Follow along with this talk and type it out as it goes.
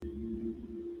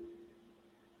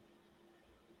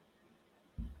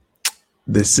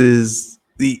This is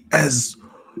the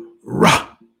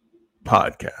Ezra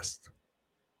podcast,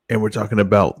 and we're talking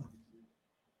about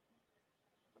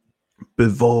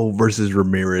Bivol versus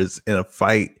Ramirez in a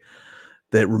fight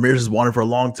that Ramirez has wanted for a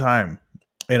long time,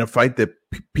 in a fight that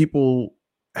people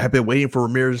have been waiting for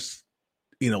Ramirez,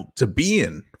 to be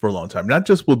in for a long time. Not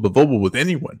just with Bivol, but with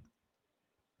anyone.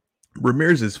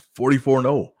 Ramirez is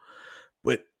 44-0,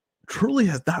 but truly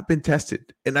has not been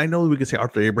tested. And I know we could say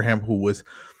Arthur Abraham, who was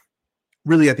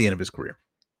really at the end of his career.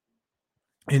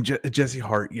 And Jesse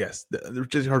Hart, yes,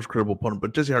 Jesse Hart's a credible opponent,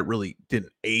 but Jesse Hart really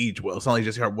didn't age well. It's not like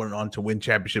Jesse Hart went on to win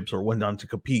championships or went on to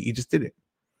compete. He just didn't.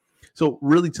 So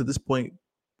really, to this point,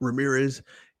 Ramirez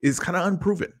is kind of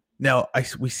unproven. Now,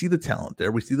 we see the talent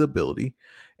there. We see the ability.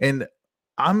 And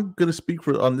I'm going to speak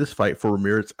on this fight for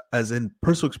Ramirez as in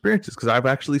personal experiences, because I've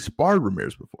actually sparred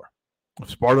Ramirez before. I've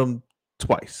sparred him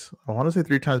twice. I want to say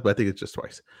 3 times, but I think it's just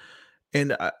twice.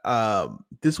 And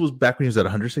this was back when he was at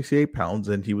 168 pounds,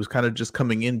 and he was kind of just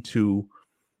coming into,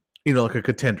 like a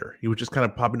contender. He was just kind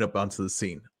of popping up onto the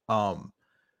scene.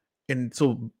 And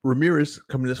so Ramirez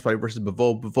coming to this fight versus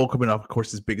Bivol coming off, of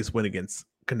course, his biggest win against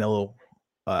Canelo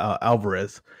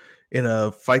Alvarez in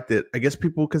a fight that I guess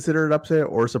people consider an upset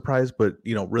or a surprise, but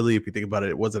really, if you think about it,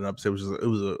 it wasn't an upset.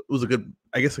 It was a good,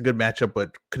 I guess, a good matchup.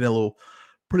 But Canelo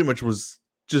pretty much was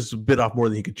just bit off more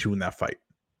than he could chew in that fight.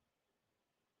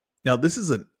 Now, this is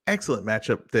an excellent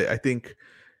matchup that I think,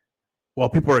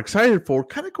 while people are excited for,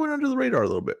 kind of going under the radar a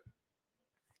little bit.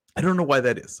 I don't know why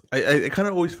that is. It kind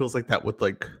of always feels like that with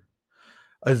like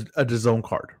a DAZN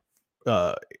card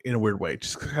in a weird way.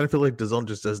 Just kind of feel like DAZN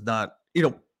just does not,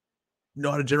 know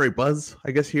how to generate buzz,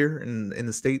 I guess, here in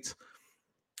the States.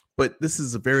 But this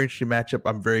is a very interesting matchup.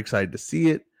 I'm very excited to see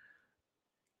it.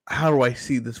 How do I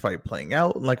see this fight playing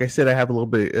out? And like I said, I have a little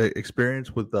bit of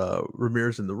experience with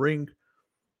Ramirez in the ring.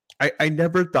 I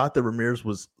never thought that Ramirez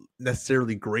was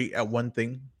necessarily great at one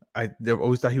thing. I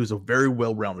always thought he was a very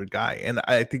well-rounded guy. And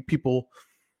I think people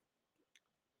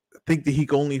think that he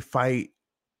can only fight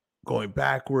going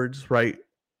backwards, right?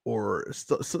 Or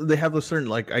so they have a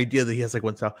certain idea that he has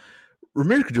one style.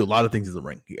 Ramirez could do a lot of things in the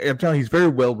ring. I'm telling you, he's very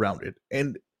well-rounded.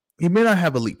 And he may not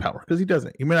have elite power because he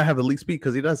doesn't. He may not have elite speed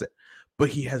because he doesn't. But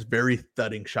he has very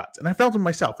thudding shots. And I felt him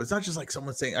myself. It's not just like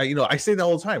someone saying, I say that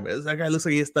all the time. That guy looks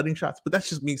like he has thudding shots, but that's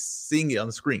just me seeing it on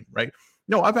the screen, right?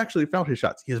 No, I've actually felt his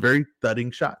shots. He has very thudding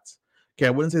shots. Okay,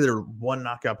 I wouldn't say they're one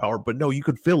knockout power, but no, you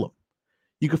could feel him.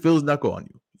 You could feel his knuckle on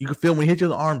you. You could feel him when he hit you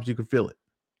in the arms, you could feel it.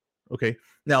 Okay,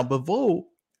 now Bivol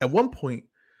at one point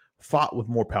fought with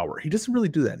more power. He doesn't really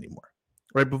do that anymore,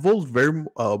 right? Bivol's very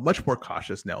much more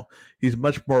cautious now. He's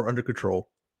much more under control.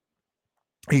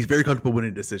 He's very comfortable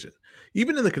winning a decision.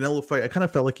 Even in the Canelo fight, I kind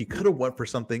of felt like he could have went for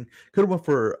something, could have went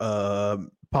for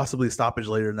possibly a stoppage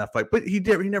later in that fight, but he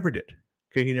never did.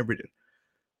 Okay, he never did.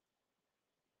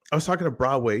 I was talking to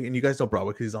Broadway, and you guys know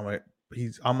Broadway because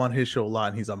I'm on his show a lot,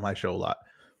 and he's on my show a lot.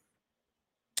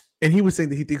 And he was saying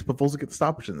that he thinks Bivol's will get the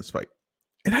stoppage in this fight.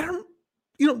 And I don't,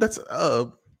 that's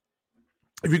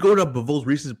if you go to Bivol's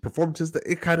recent performances,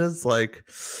 it kind of is like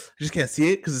I just can't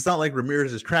see it because it's not like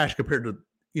Ramirez is trash compared to.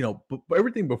 But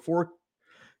everything before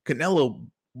Canelo,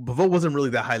 Bivol wasn't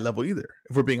really that high level either,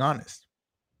 if we're being honest.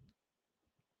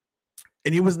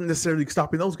 And he wasn't necessarily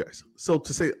stopping those guys. So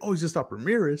to say, he's just stop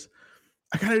Ramirez,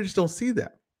 I kind of just don't see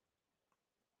that.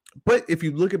 But if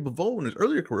you look at Bivol in his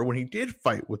earlier career, when he did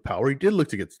fight with power, he did look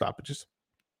to get stoppages.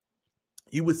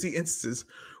 You would see instances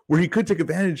where he could take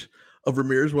advantage of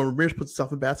Ramirez when Ramirez puts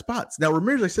himself in bad spots. Now,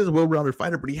 Ramirez, like I said, is a well-rounded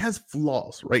fighter, but he has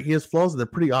flaws, right? He has flaws, and they're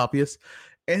pretty obvious.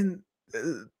 And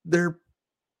they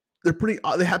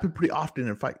happen pretty often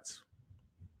in fights.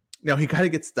 Now he kind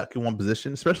of gets stuck in one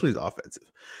position, especially his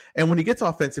offensive. And when he gets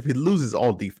offensive, he loses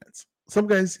all defense. Some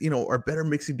guys, are better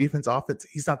mixing defense offense.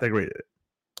 He's not that great at it.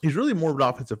 He's really more of an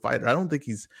offensive fighter. I don't think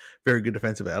he's very good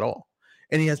defensive at all.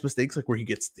 And he has mistakes like where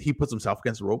he puts himself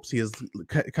against the ropes. He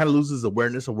kind of loses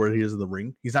awareness of where he is in the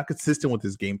ring. He's not consistent with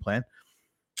his game plan.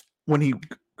 When he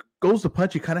goes to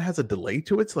punch, he kind of has a delay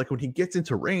to it. So like when he gets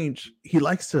into range, he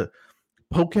likes to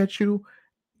poke at you,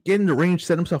 get into range,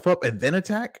 set himself up, and then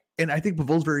attack. And I think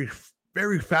Bivol's very,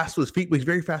 very fast with his feet, but he's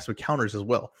very fast with counters as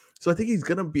well. So I think he's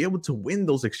going to be able to win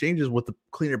those exchanges with the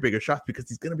cleaner, bigger shots because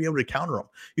he's going to be able to counter them.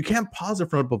 You can't pause in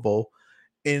front of Bivol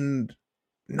and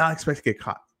not expect to get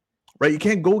caught, right? You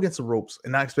can't go against the ropes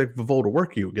and not expect Bivol to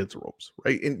work you against the ropes,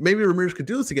 right? And maybe Ramirez could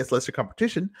do this against lesser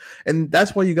competition. And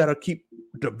that's why you got to keep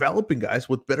developing guys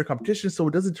with better competition so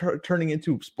it doesn't turning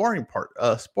into sparring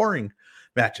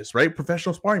matches, right?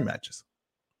 Professional sparring matches.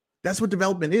 That's what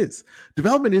development is.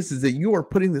 Development is that you are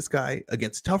putting this guy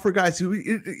against tougher guys who,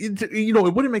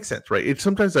 it wouldn't make sense, right?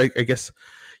 Sometimes I guess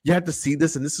You have to see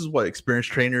this, and this is what experienced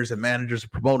trainers and managers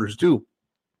and promoters do,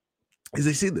 is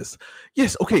they see this.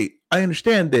 Yes, okay, I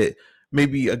understand that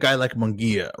maybe a guy like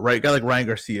Munguia, right? A guy like Ryan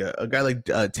Garcia, a guy like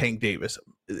Tank Davis,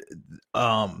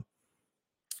 or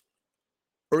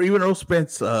even Earl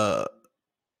Spence, to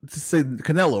say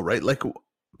Canelo, right? Like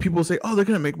people say, oh, they're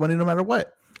going to make money no matter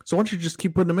what. So why don't you just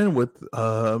keep putting them in with,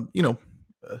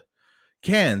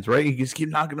 cans, right? You just keep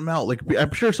knocking them out. Like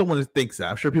I'm sure someone thinks that.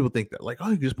 I'm sure people think that, like, oh,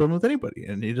 you can just put them with anybody,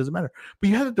 and it doesn't matter. But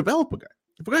you have to develop a guy.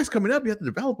 If a guy's coming up, you have to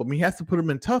develop him. You have to put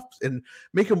him in tough and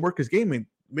make him work his game and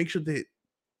make sure that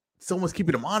someone's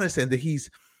keeping him honest and that he's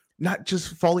not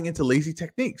just falling into lazy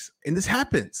techniques. And this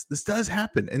happens. This does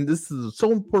happen. And this is a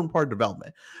so important part of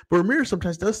development. But Ramirez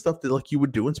sometimes does stuff that like you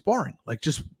would do in sparring, like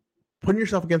just putting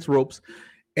yourself against ropes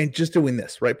and just doing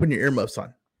this, right? Putting your earmuffs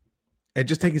on and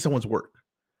just taking someone's work.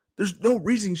 There's no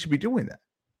reason you should be doing that.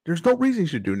 There's no reason you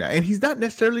should do that. And he's not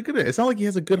necessarily good at it. It's not like he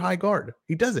has a good high guard.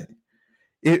 He doesn't.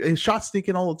 It's shot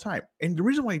sneaking all the time. And the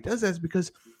reason why he does that is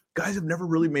because guys have never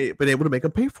really been able to make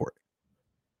him pay for it.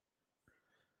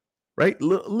 Right?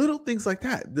 Little things like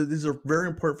that. These are very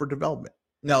important for development.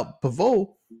 Now,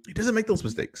 Bivol, he doesn't make those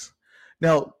mistakes.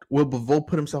 Now, will Bivol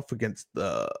put himself against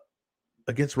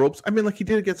ropes? I mean, like he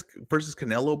did versus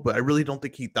Canelo, but I really don't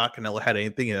think he thought Canelo had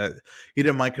anything. He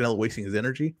didn't mind Canelo wasting his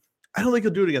energy. I don't think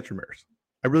he'll do it against Ramirez.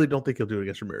 I really don't think he'll do it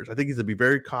against Ramirez. I think he's going to be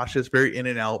very cautious, very in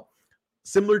and out.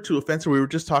 Similar to a fencer we were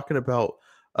just talking about,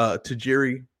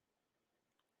 Tajiri.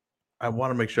 I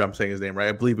want to make sure I'm saying his name right.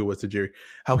 I believe it was Tajiri.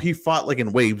 How he fought like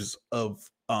in waves of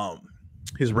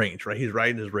his range, right? He's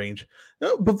riding his range.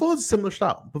 Bivol has a similar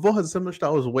style. Bivol has a similar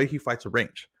style as the way he fights a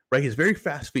range, right? He's very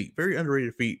fast feet, very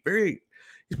underrated feet,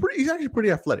 he's actually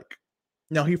pretty athletic.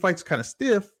 Now he fights kind of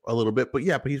stiff a little bit, but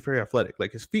he's very athletic.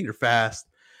 Like his feet are fast.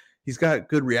 He's got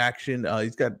good reaction.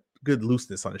 He's got good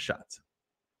looseness on his shots.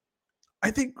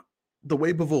 I think the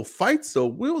way Bivol fights, though,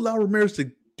 will allow Ramirez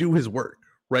to do his work,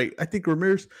 right? I think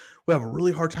Ramirez will have a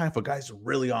really hard time if a guy's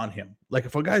really on him. Like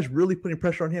if a guy's really putting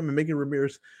pressure on him and making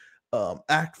Ramirez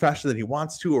act faster than he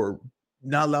wants to or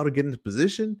not allowed to get into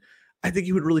position, I think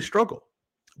he would really struggle.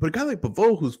 But a guy like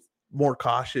Bivol, who's more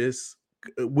cautious,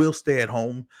 will stay at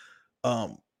home,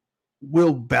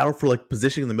 will battle for like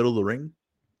positioning in the middle of the ring,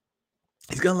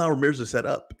 he's going to allow Ramirez to set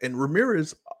up. And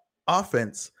Ramirez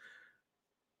offense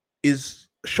is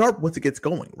sharp once it gets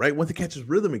going, right? Once it catches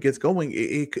rhythm, it gets going,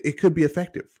 it could be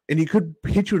effective. And he could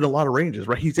hit you in a lot of ranges,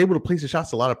 right? He's able to place his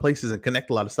shots a lot of places and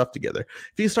connect a lot of stuff together.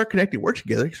 If you start connecting work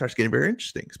together, it starts getting very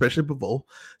interesting, especially if Bivol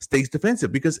stays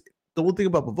defensive. Because the one thing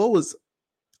about Bivol is,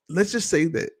 let's just say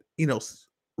that,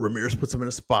 Ramirez puts him in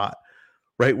a spot,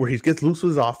 right, where he gets loose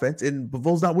with his offense, and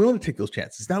Bivol's not willing to take those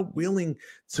chances. He's not willing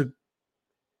to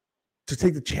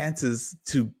take the chances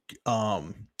to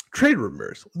trade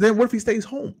Ramirez. Then what if he stays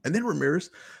home? And then Ramirez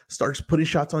starts putting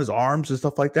shots on his arms and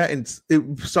stuff like that, and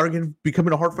it started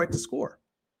becoming a hard fight to score.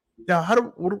 Now,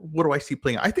 what do I see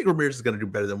playing? I think Ramirez is going to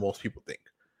do better than most people think.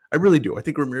 I really do. I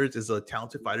think Ramirez is a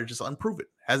talented fighter, just unproven.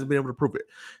 Hasn't been able to prove it.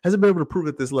 Hasn't been able to prove it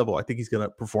at this level. I think he's going to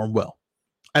perform well.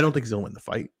 I don't think he's going to win the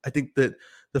fight. I think that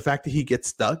the fact that he gets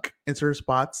stuck in certain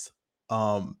spots,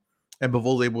 and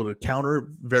Bivol's able to counter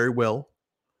very well,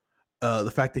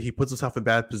 the fact that he puts himself in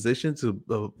bad positions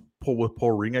to pull with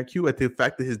poor ring IQ, I think the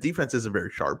fact that his defense isn't very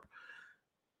sharp,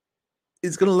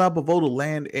 is going to allow Bivol to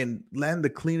land the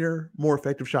cleaner, more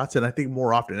effective shots, and I think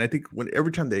more often. And I think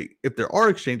every time if there are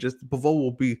exchanges, Bivol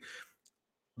will be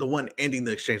the one ending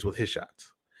the exchange with his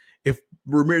shots. If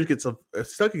Ramirez gets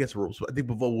stuck against the rules, I think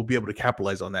Bivol will be able to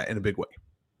capitalize on that in a big way.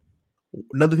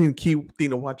 Another key thing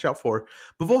to watch out for,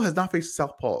 Bivol has not faced a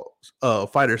southpaw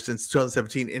fighter since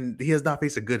 2017, and he has not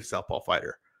faced a good southpaw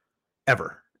fighter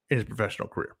ever in his professional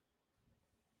career,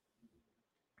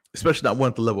 especially not one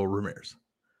at the level of Ramirez.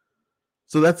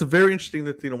 So that's a very interesting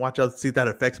thing to watch out to see if that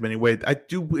affects him anyway. I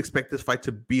do expect this fight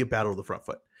to be a battle of the front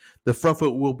foot. The front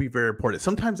foot will be very important.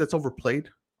 Sometimes that's overplayed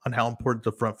on how important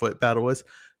the front foot battle is.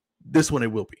 This one,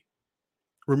 it will be.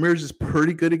 Ramirez is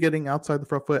pretty good at getting outside the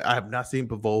front foot. I have not seen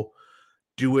Bivol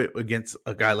do it against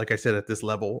a guy, like I said, at this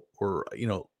level, or,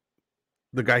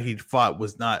 the guy he fought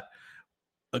was not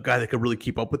a guy that could really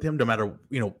keep up with him, no matter,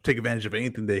 take advantage of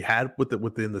anything they had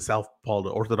within the southpaw, the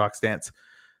orthodox stance.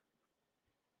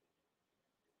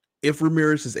 If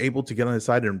Ramirez is able to get on his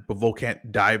side and Bivol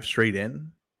can't dive straight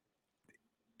in,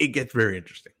 it gets very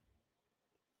interesting.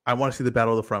 I want to see the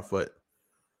battle of the front foot.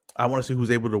 I want to see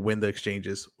who's able to win the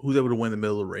exchanges, who's able to win the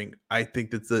middle of the ring. I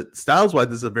think that styles-wise,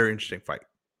 this is a very interesting fight.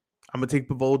 I'm going to take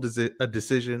Bivol a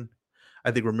decision.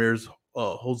 I think Ramirez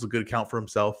holds a good account for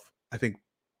himself. I think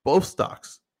both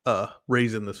stocks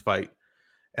raise in this fight,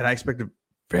 and I expect a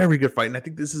very good fight. And I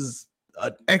think this is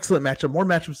an excellent matchup, more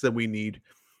matchups that we need.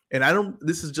 And I don't.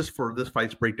 This is just for this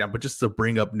fight's breakdown, but just to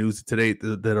bring up news today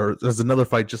there's another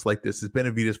fight just like this. It's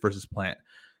Benavidez versus Plant.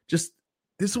 Just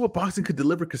this is what boxing could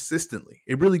deliver consistently.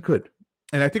 It really could.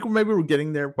 And I think maybe we're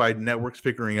getting there by networks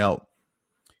figuring out,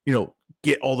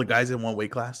 get all the guys in one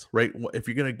weight class, right? If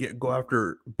you're gonna go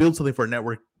after build something for a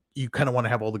network, you kind of want to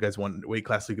have all the guys one weight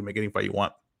class so you can make any fight you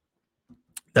want.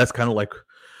 That's kind of like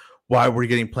why we're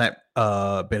getting Plant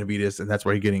Benavidez, and that's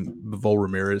why you're getting Bivol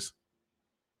Ramirez.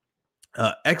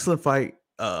 Excellent fight.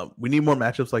 We need more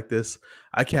matchups like this.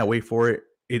 I can't wait for it.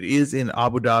 It is in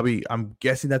Abu Dhabi. I'm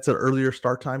guessing that's an earlier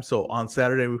start time. So on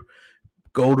Saturday,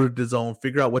 go to the zone,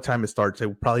 figure out what time it starts. It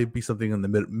will probably be something in the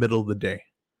middle of the day.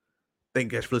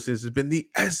 Thank you guys for listening. This has been the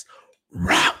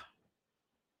S-Ra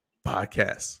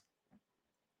podcast.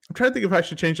 I'm trying to think if I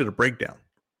should change it to breakdown.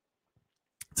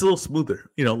 It's a little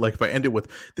smoother, like if I end it with,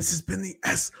 this has been the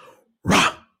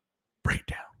S-Ra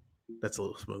breakdown. That's a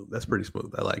little smooth. That's pretty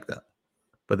smooth. I like that.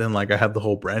 But then I have the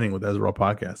whole branding with S-Ra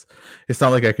podcast. It's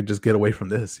not like I could just get away from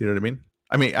this. You know what I mean?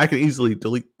 I mean, I could easily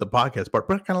delete the podcast part,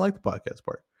 but I kind of like the podcast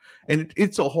part. And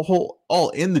it's a whole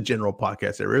all in the general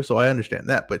podcast area, so I understand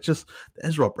that. But just the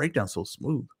S-Ra breakdown so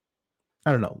smooth.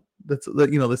 I don't know.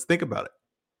 Let's think about it.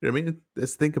 You know what I mean?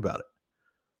 Let's think about it.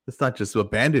 Let's not just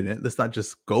abandon it. Let's not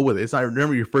just go with it. It's not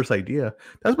remember your first idea.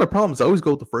 That's my problem. Is I always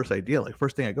go with the first idea. Like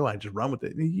first thing I go, I just run with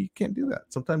it. You can't do that.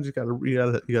 Sometimes you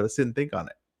gotta sit and think on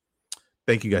it.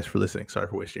 Thank you guys for listening. Sorry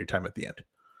for wasting your time at the end.